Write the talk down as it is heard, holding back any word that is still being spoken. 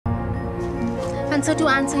And so to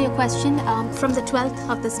answer your question, from the 12th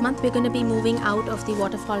of this month, we're going to be moving out of the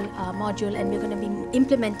waterfall module and we're going to be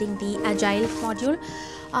implementing the agile module.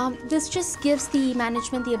 This just gives the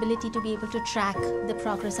management the ability to be able to track the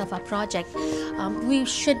progress of our project. We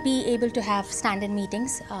should be able to have standard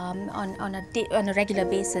meetings on a regular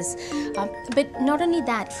basis. But not only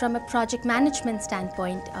that, from a project management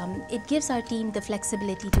standpoint, it gives our team the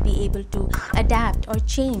flexibility to be able to adapt or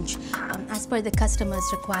change as per the customer's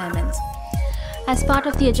requirements. As part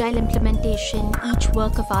of the agile implementation, each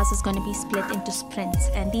work of ours is going to be split into sprints,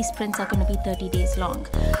 and these sprints are going to be 30 days long.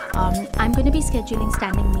 I'm going to be scheduling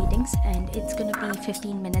standing meetings, and it's going to be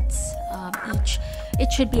 15 minutes each.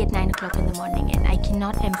 It should be at 9 o'clock in the morning, and I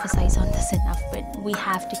cannot emphasize on this enough, but we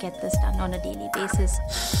have to get this done on a daily basis.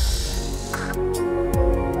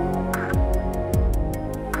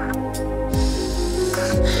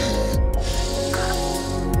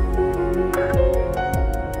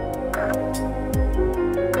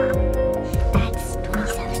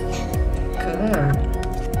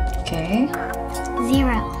 Okay.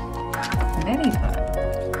 0. Very good.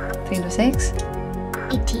 3 to 6?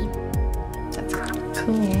 18. That's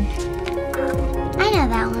cool. I know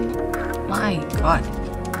that one. My God.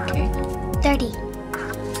 Okay. 30.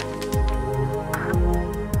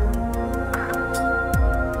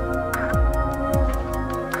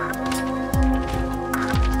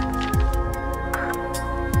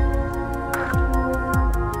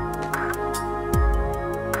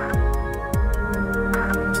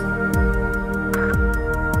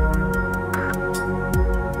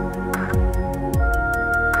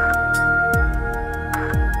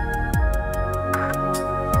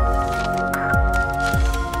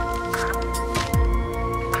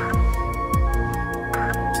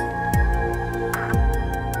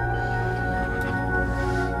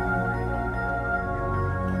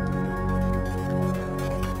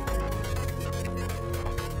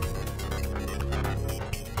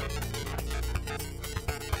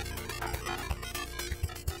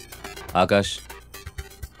 Akash,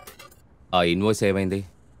 ఆ invoice ఏమైంది?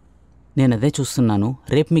 నేను అదే చూస్తున్నాను.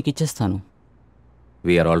 రేపు మీకు ఇచ్చేస్తాను.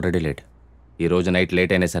 We are already late. ఈరోజు night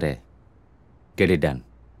late అయినా సరే get it done.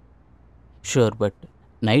 Sure, but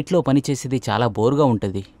నైట్లో పని చేసేది చాలా బోర్గా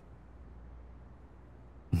ఉంటుంది.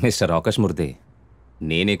 మిస్టర్ ఆకాష్ మూర్తి,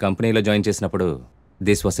 నేను ఈ కంపెనీలో జాయిన్ చేసినప్పుడు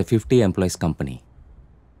this was a 50 employees company.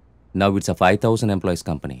 Now it's a 5000 employees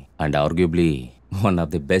company and ఆర్గ్యూబ్లీ one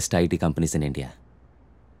of the best IT companies in India.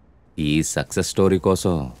 ఈ సక్సెస్ స్టోరీ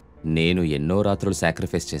కోసం నేను ఎన్నో రాత్రులు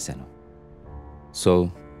సాక్రిఫైస్ చేశాను. So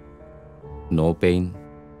no pain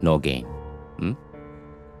no gain.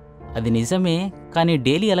 అది నిజమే, కానీ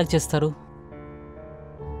డైలీ ఎలా చేస్తారు?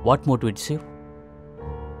 What motivates you?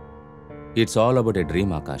 It's all about a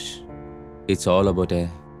dream Akash. It's all about a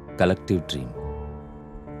collective dream.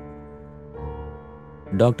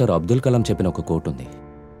 Doctor Abdul Kalam చెప్పిన ఒక కోట్ ఉంది,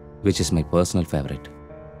 which is my personal favourite.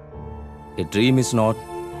 A dream is not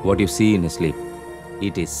what you see in your sleep.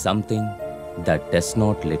 It is something that does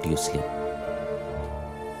not let you sleep.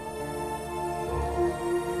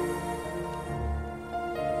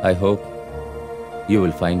 I hope you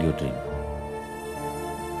will find your dream.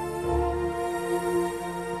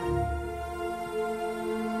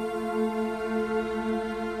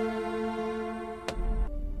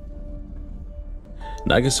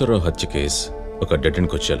 Nageswararao హత్య case ఒక dead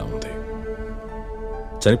ఎండ్కి వచ్చేలా ఉంది.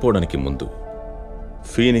 చనిపోవడానికి ముందు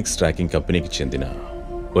Phoenix tracking కంపెనీకి చెందిన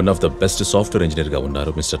one of the best software ఇంజనీర్గా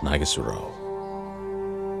ఉన్నారు మిస్టర్ నాగేశ్వరరావు.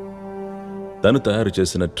 తను తయారు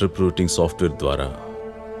చేసిన ట్రిప్ రూటింగ్ సాఫ్ట్వేర్ ద్వారా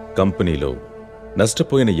కంపెనీలో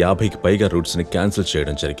నష్టపోయిన 50కి పైగా రూట్స్ని క్యాన్సిల్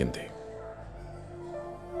చేయడం జరిగింది.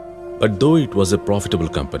 But though it was a profitable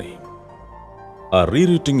company, ఆ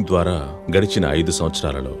రీరూటింగ్ ద్వారా గడిచిన 5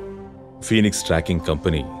 సంవత్సరాలలో ఫీనిక్స్ ట్రాకింగ్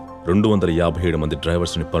కంపెనీ 257 మంది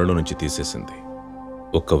డ్రైవర్స్ని పనిలో నుంచి తీసేసింది.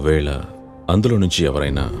 ఒకవేళ అందులో నుంచి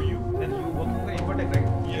ఎవరైనా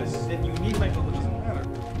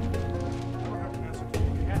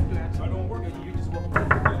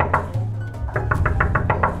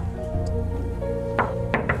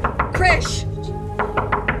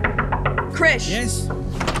Krish! Yes?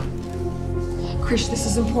 Krish, this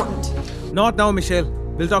is important. Not now, Michelle.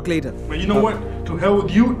 We'll talk later. Well, you know what? To hell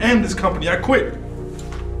with you and this company. I quit.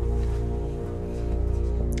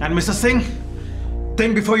 And Mr. Singh,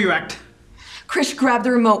 think before you act. Krish, grab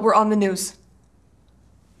the remote. We're on the news.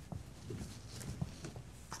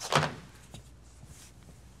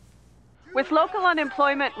 With local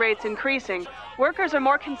unemployment rates increasing, workers are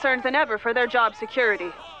more concerned than ever for their job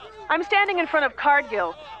security. I'm standing in front of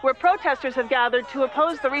Cargill, where protesters have gathered to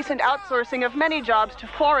oppose the recent outsourcing of many jobs to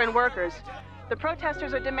foreign workers. The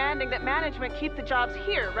protesters are demanding that management keep the jobs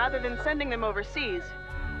here rather than sending them overseas.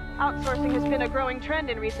 Outsourcing has been a growing trend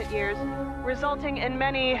in recent years, resulting in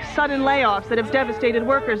many sudden layoffs that have devastated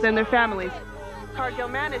workers and their families.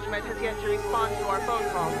 Cargill management has yet to respond to our phone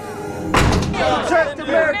calls. Protect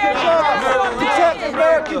American jobs! Protect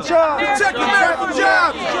American jobs! Protect American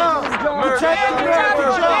jobs! Protect American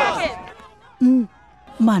jobs!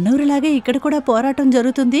 మనూరులాగే ఇక్కడ కూడా పోరాటం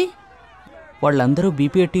జరుగుతుంది. వాళ్ళందరూ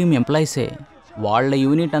బీపీఏ team ఎంప్లాయీసే. వాళ్ళ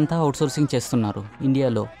unit అంతా outsourcing చేస్తున్నారు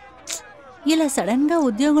ఇండియాలో. ఇలా సడన్గా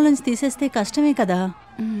ఉద్యోగం నుంచి తీసేస్తే కష్టమే కదా.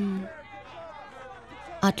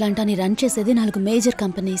 అట్లాంటాని రన్ చేసేది 4 major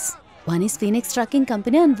companies. One is Phoenix trucking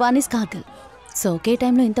company and one is Kargil. So ఒకే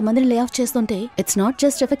టైంలో ఇంతమందిని లే ఆఫ్ చేస్తుంటే it's not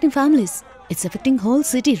just effecting families, it's effecting whole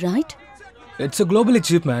city, right? It's globally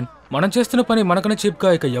cheap man. మనం చేస్తున్న పని మనకన్నా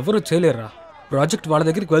చీప్గా ఇక ఎవరు చేయలేరా. ప్రాజెక్ట్ వాళ్ళ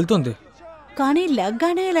దగ్గరికి వెళ్తుంది. కానీ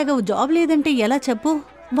లగ్గానే ఇలాగ జాబ్ లేదంటే ఎలా చెప్పు?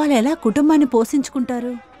 వాళ్ళు ఎలా కుటుంబాన్ని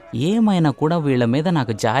పోషించుకుంటారు? ఏమైనా కూడా వీళ్ళ మీద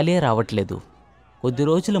నాకు జాలే రావట్లేదు. కొద్ది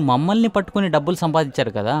రోజులు మమ్మల్ని పట్టుకుని డబ్బులు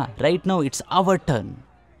సంపాదించారు కదా. Right now it's our turn.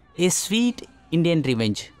 A sweet Indian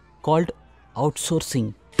revenge called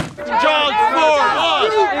outsourcing. Jobs for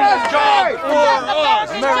us! Jobs for us!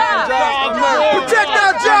 American jobs! Protect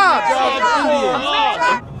our jobs!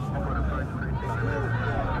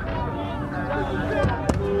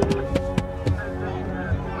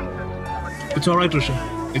 It's all right, Risha.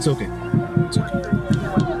 It's okay. It's okay.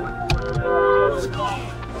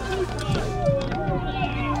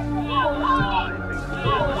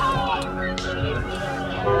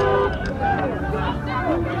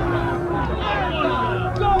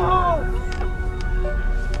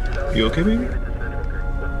 You okay, baby?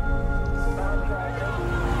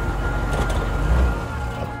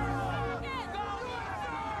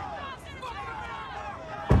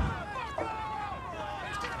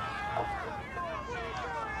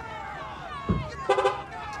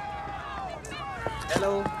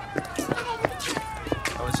 Hello.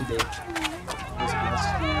 How was your day?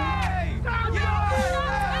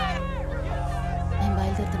 నేను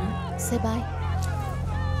బయలుదేరుతున్నాను. Say bye.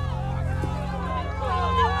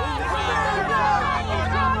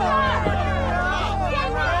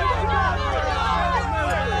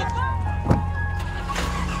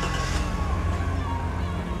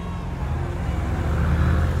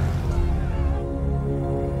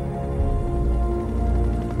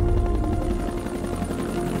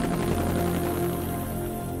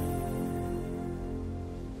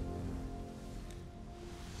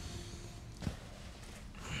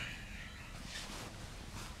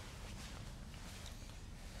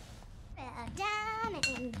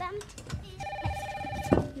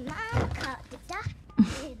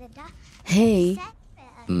 Hey.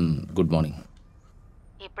 Good morning.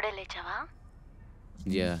 ఇప్పుడే లేచావా?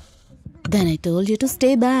 Yeah. Then I told you to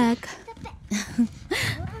stay back.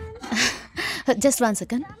 Just 1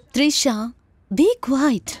 second. Trisha, be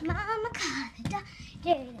quiet.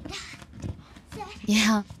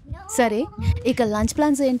 Yeah. సరే, ఇక lunch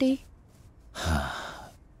plans ఏంటి?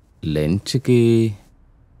 లంచ్కి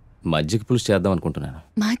మజ్జిగ పులుసు చేద్దాం అనుకుంటున్నాను.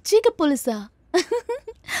 మజ్జిగ పులుసా?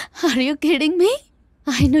 Are you kidding me?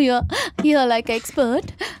 I know you're like expert.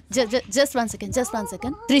 Just 1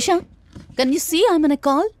 second. Trisha, can you see I'm on a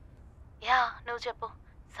call? Yeah, నువ్వు చెప్పు.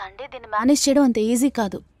 సండే దీన్ని మేనేజ్ చేయడం అంత ఈజీ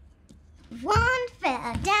కాదు. One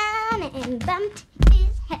fell down and bumped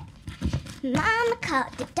his head. Mama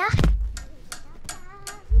called the doctor.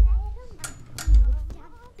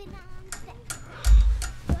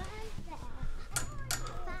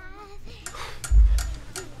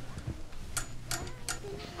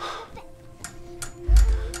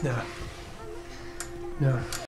 Yeah.